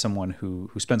about, as someone who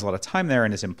spends a lot of time there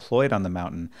and is employed on the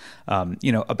mountain,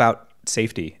 about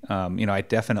safety. I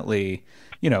definitely,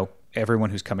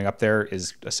 everyone who's coming up there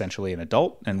is essentially an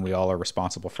adult, and we all are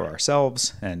responsible for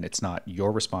ourselves, and it's not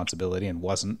your responsibility and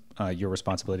wasn't your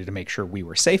responsibility to make sure we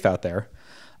were safe out there.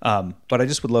 But I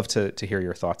just would love to hear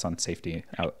your thoughts on safety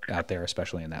out there,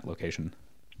 especially in that location.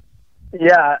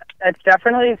 Yeah, it's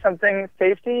definitely something.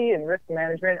 Safety and risk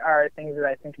management are things that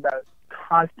I think about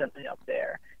constantly up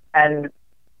there. And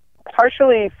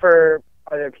partially for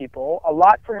other people, a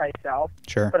lot for myself,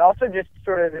 sure, but also just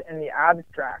sort of in the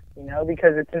abstract,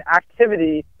 because it's an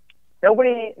activity.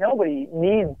 Nobody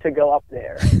needs to go up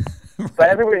there, right. But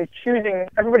everyone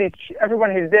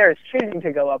who's there is choosing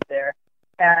to go up there.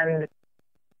 And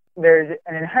there's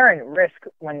an inherent risk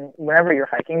whenever you're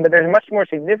hiking, but there's a much more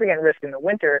significant risk in the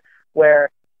winter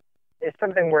where if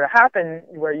something were to happen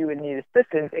where you would need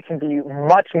assistance, it can be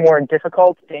much more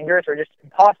difficult, dangerous, or just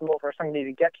impossible for somebody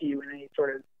to get to you in any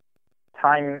sort of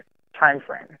time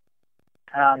frame.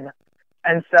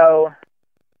 And so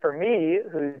for me,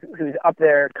 who's up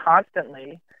there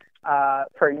constantly,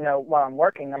 while I'm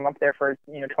working, I'm up there for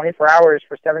 24 hours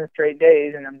for 7 straight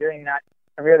days, and I'm doing that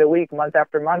every other week, month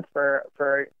after month for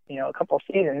a couple of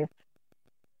seasons.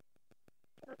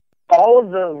 All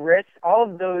of the risks, all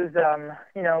of those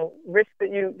risks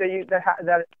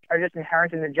that are just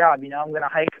inherent in the job. I'm going to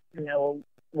hike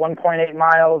 1.8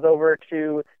 miles over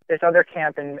to this other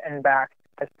camp and back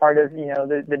as part of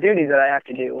the duties that I have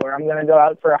to do, or I'm going to go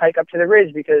out for a hike up to the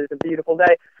ridge because it's a beautiful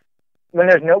day. When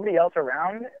there's nobody else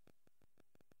around,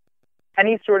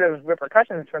 any sort of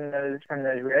repercussions from those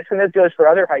risks, and this goes for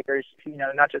other hikers,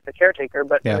 not just the caretaker,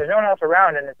 but when there's no one else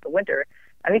around and it's the winter,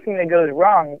 anything that goes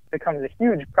wrong becomes a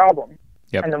huge problem.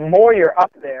 Yep. And the more you're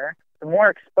up there, the more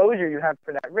exposure you have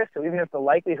for that risk. So even if the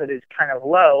likelihood is kind of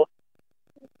low,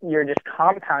 you're just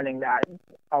compounding that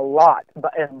a lot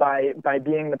by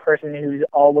being the person who's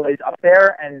always up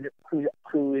there and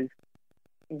who is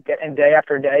getting day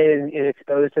after day is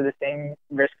exposed to the same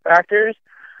risk factors.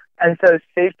 And so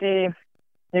safety,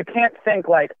 you can't think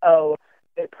like, oh,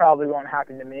 it probably won't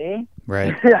happen to me.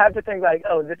 Right. You have to think like,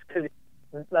 oh, this could,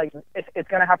 like, it's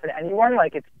going to happen to anyone.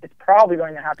 Like, it's probably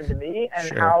going to happen to me. And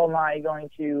sure. How am I going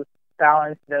to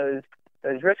balance those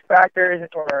risk factors,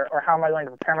 or how am I going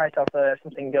to prepare myself so that if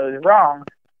something goes wrong,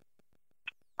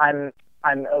 I'm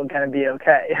going to be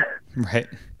okay. Right.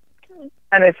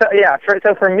 And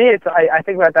so for me, I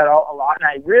think about that a lot, and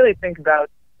I really think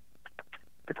about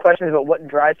the questions about what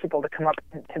drives people to come up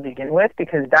to begin with,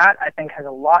 because that, I think, has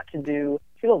a lot to do,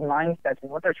 people's mindsets and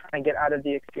what they're trying to get out of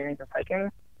the experience of hiking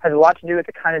has a lot to do with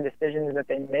the kind of decisions that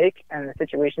they make and the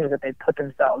situations that they put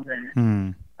themselves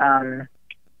in.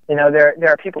 There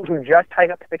are people who just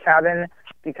hike up to the cabin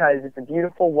because it's a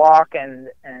beautiful walk and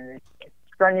it's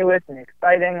strenuous and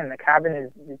exciting, and the cabin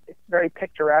is very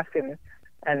picturesque and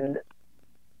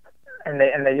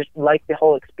they just like the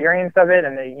whole experience of it,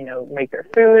 and they make their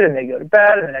food and they go to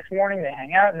bed, and the next morning they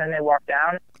hang out and then they walk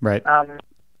down. Right.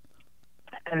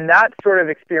 And that sort of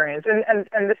experience,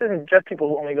 and this isn't just people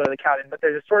who only go to the cabin, but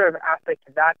there's a sort of aspect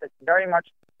to that that's very much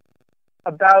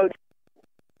about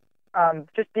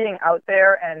just being out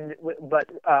there and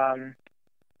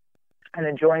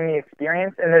enjoying the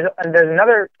experience. And there's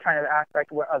another kind of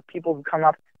aspect of people who come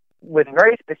up with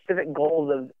very specific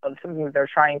goals of something that they're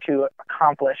trying to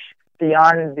accomplish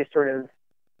beyond this sort of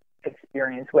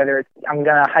experience, whether it's I'm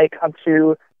going to hike up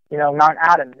to Mount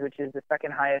Adams, which is the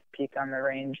second highest peak on the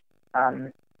range,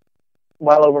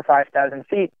 well over 5,000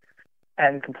 feet,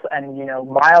 and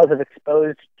miles of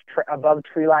exposed above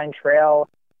tree line trail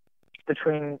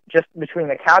between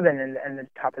the cabin and the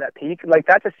top of that peak. Like,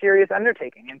 that's a serious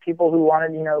undertaking, and people who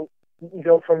want to you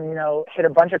go from, hit a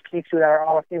bunch of peaks that are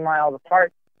all a few miles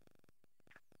apart.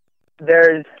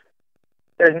 There's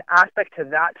an aspect to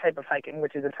that type of hiking,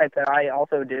 which is a type that I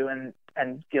also do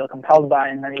and feel compelled by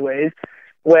in many ways,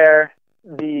 where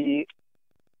the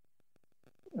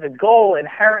goal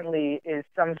inherently is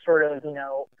some sort of,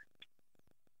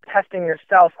 testing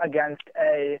yourself against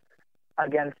a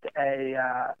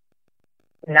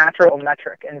natural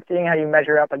metric and seeing how you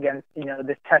measure up against,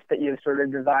 this test that you've sort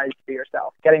of devised for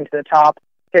yourself, getting to the top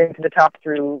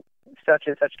through such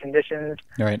and such conditions.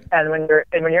 Right. And when you're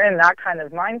in that kind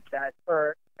of mindset,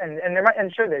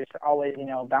 and sure, there's always,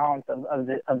 a balance of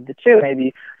the two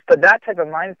maybe, but that type of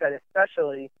mindset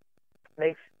especially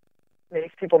makes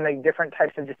people make different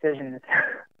types of decisions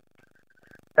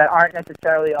that aren't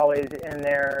necessarily always in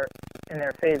their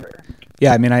favor.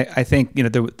 Yeah, I mean, I think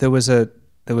there was a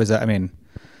I mean,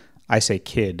 I say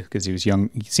kid because he was young,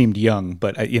 he seemed young,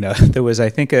 but there was, I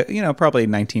think, probably a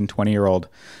 19, 20-year-old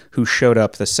who showed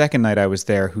up the second night I was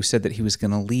there, who said that he was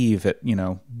going to leave at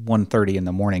 1:30 in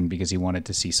the morning because he wanted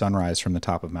to see sunrise from the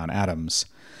top of Mount Adams.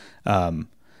 And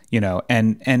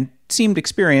seemed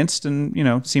experienced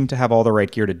and, seemed to have all the right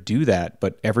gear to do that.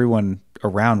 But everyone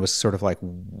around was sort of like,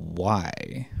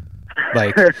 why?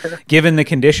 Like, given the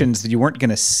conditions that you weren't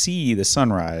going to see the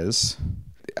sunrise,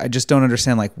 I just don't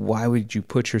understand, like, why would you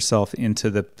put yourself into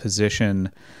the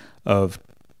position of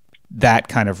that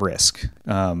kind of risk?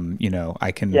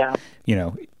 I can,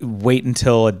 wait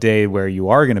until a day where you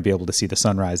are going to be able to see the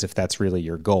sunrise if that's really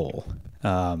your goal.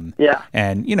 And,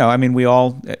 we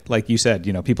all, like you said,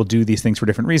 people do these things for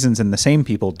different reasons, and the same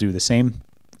people do the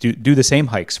same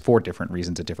hikes for different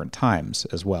reasons at different times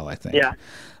as well, I think. Yeah.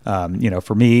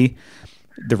 For me,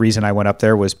 the reason I went up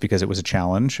there was because it was a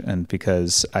challenge and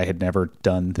because I had never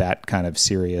done that kind of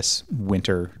serious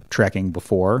winter trekking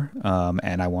before.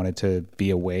 And I wanted to be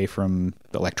away from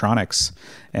electronics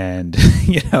and,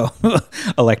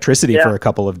 electricity for a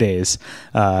couple of days,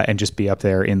 and just be up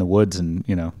there in the woods and,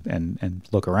 and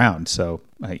look around. So,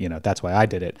 that's why I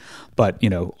did it. But,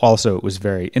 also it was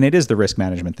and it is the risk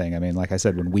management thing. I mean, like I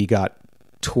said, when we got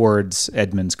towards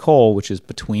Edmonds Col, which is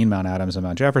between Mount Adams and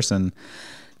Mount Jefferson,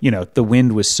 the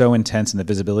wind was so intense and the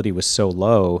visibility was so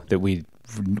low that we,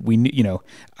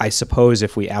 I suppose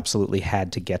if we absolutely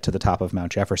had to get to the top of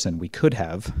Mount Jefferson, we could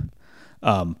have.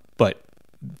 But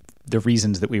the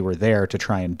reasons that we were there to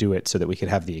try and do it so that we could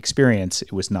have the experience,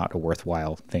 it was not a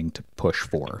worthwhile thing to push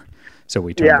for. So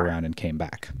we turned around and came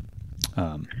back.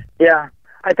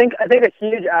 I think a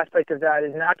huge aspect of that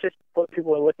is not just what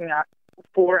people are looking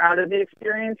for out of the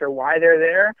experience or why they're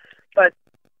there, but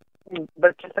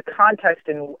just the context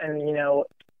in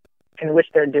which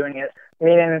they're doing it.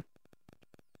 Meaning,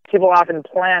 people often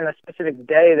plan a specific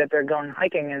day that they're going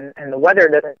hiking, and the weather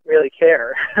doesn't really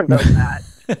care about that.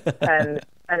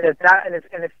 and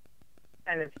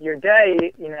if your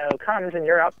day comes and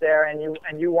you're up there and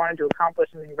you wanted to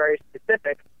accomplish something very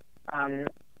specific,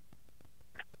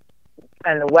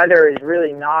 and the weather is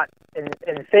really not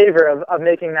in favor of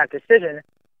making that decision,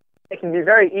 it can be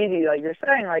very easy, like you're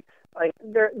saying, like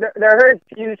there are very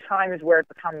few times where it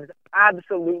becomes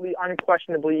absolutely,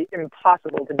 unquestionably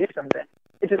impossible to do something.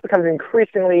 It just becomes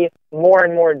increasingly more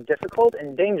and more difficult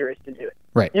and dangerous to do it.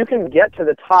 Right. You can get to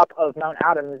the top of Mount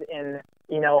Adams in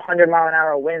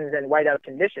 100-mile-an-hour winds and whiteout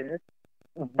conditions,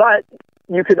 but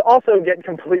you could also get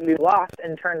completely lost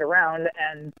and turned around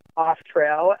and off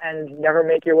trail and never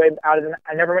make your way out of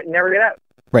and never get out.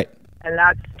 Right. And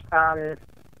that's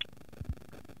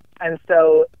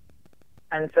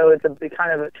and so it's a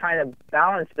kind of trying to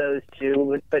balance those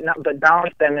two, but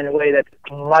balance them in a way that's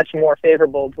much more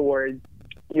favorable towards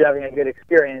you having a good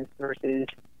experience versus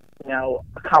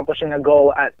accomplishing a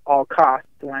goal at all costs,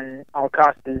 when all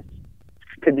cost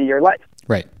could be your life.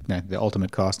 Right. Yeah, the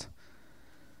ultimate cost.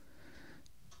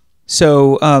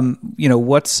 So,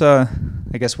 what's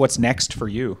what's next for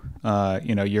you?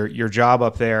 Your job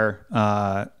up there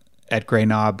at Grey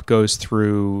Knob goes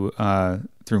through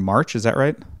March. Is that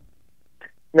right?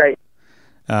 Right.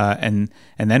 And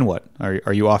then what?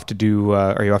 Are you off to do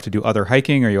other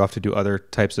hiking? Are you off to do other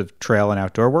types of trail and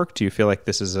outdoor work? Do you feel like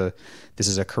this is a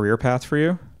career path for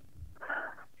you?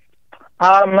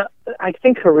 I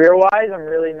think career-wise, I'm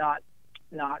really not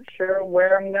sure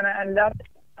where I'm going to end up.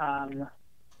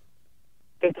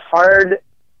 It's hard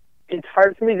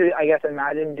for me to, I guess,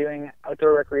 imagine doing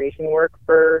outdoor recreation work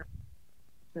for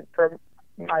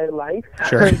my life.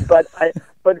 Sure. but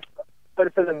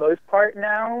for the most part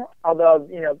now, although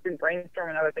I've been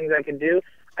brainstorming other things I could do,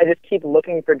 I just keep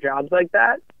looking for jobs like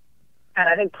that. And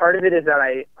I think part of it is that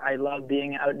I love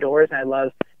being outdoors, and I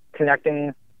love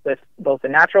connecting with both the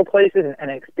natural places and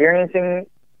experiencing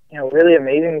really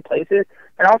amazing places,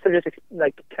 and also just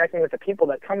like connecting with the people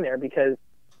that come there, because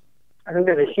I think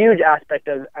there's a huge aspect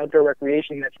of outdoor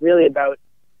recreation that's really about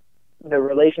the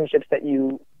relationships that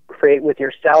you create with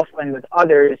yourself and with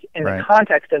others in the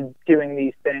context of doing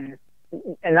these things,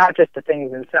 and not just the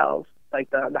things themselves, like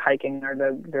the hiking or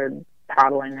the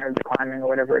paddling or the climbing or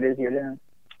whatever it is you're doing.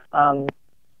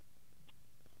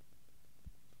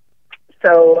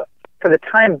 So for the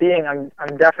time being,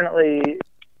 I'm definitely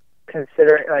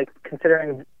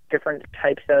considering different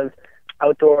types of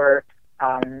outdoor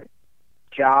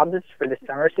jobs for the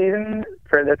summer season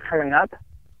that's coming up.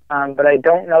 But I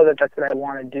don't know that that's what I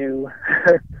want to do,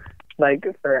 like,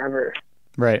 forever.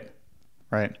 Right.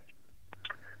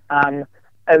 And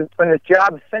when this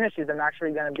job finishes, I'm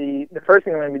actually going to be, the first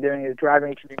thing I'm going to be doing is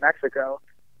driving to New Mexico.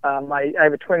 I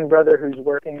have a twin brother who's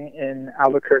working in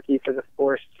Albuquerque for the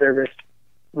Forest Service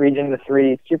Region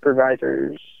 3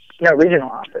 regional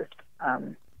office,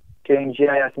 doing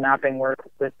GIS mapping work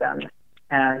with them.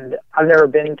 And I've never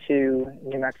been to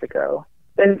New Mexico,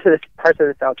 been to the parts of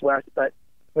the Southwest, but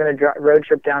I'm going to road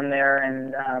trip down there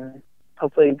and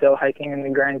hopefully go hiking in the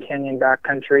Grand Canyon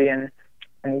backcountry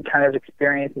and kind of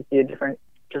experience and see a different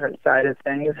side of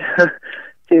things.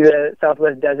 See the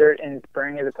Southwest desert in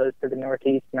spring as opposed to the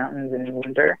Northeast mountains in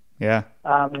winter. Yeah.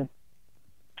 And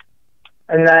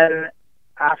then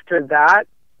after that,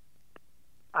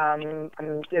 I'm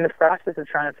in the process of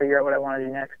trying to figure out what I want to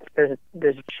do next. There's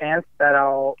a chance that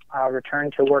I'll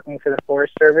return to working for the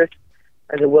Forest Service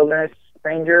as a wilderness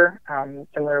ranger,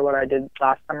 similar to what I did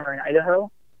last summer in Idaho.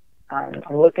 I'm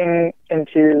looking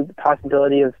into the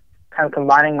possibility of kind of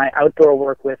combining my outdoor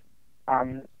work with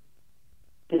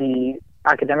the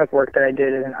academic work that I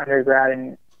did as an undergrad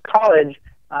in college,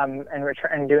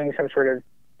 and doing some sort of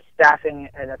staffing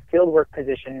in a fieldwork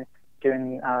position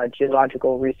doing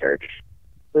geological research,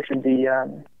 which would be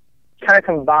kind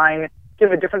of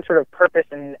give a different sort of purpose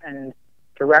and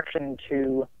direction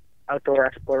to outdoor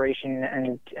exploration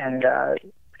and kind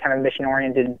of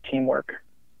mission-oriented teamwork.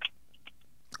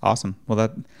 Awesome. Well,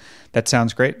 that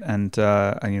sounds great, and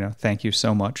thank you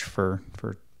so much for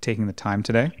taking the time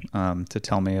today to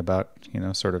tell me about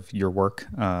sort of your work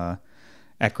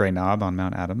at Gray Knob on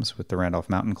Mount Adams with the Randolph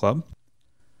Mountain Club.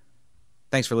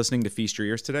 Thanks for listening to Feast Your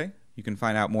Ears today. You can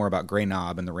find out more about Gray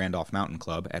Knob and the Randolph Mountain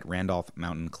Club at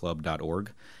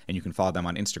randolphmountainclub.org, and you can follow them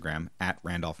on Instagram at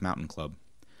Randolph Mountain Club.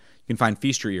 You can find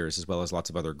Feast Your Ears as well as lots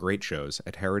of other great shows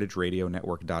at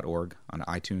heritageradionetwork.org, on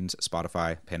iTunes,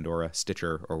 Spotify, Pandora,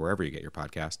 Stitcher, or wherever you get your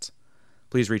podcasts.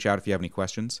 Please reach out if you have any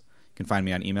questions. You can find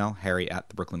me on email,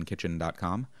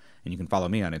 harry@thebrooklynkitchen.com, and you can follow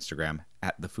me on Instagram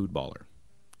 @thefoodballer.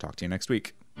 Talk to you next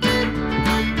week.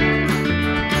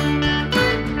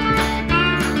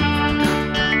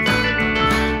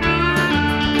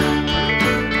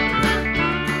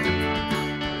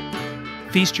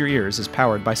 Feast Your Ears is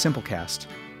powered by Simplecast.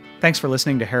 Thanks for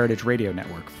listening to Heritage Radio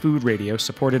Network, food radio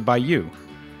supported by you.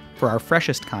 For our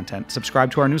freshest content,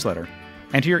 subscribe to our newsletter.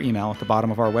 Enter your email at the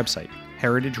bottom of our website,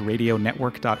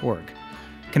 heritageradionetwork.org.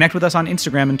 Connect with us on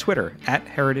Instagram and Twitter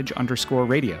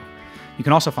 @heritage_radio. You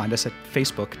can also find us at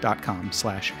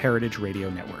facebook.com/Heritage Radio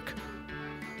Network.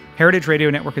 Heritage Radio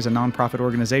Network is a nonprofit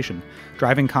organization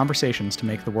driving conversations to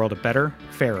make the world a better,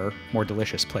 fairer, more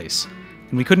delicious place.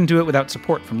 And we couldn't do it without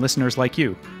support from listeners like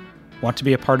you. Want to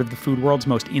be a part of the food world's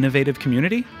most innovative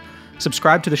community?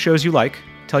 Subscribe to the shows you like,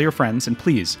 tell your friends, and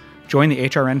please join the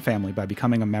HRN family by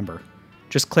becoming a member.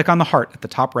 Just click on the heart at the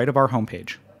top right of our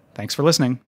homepage. Thanks for listening.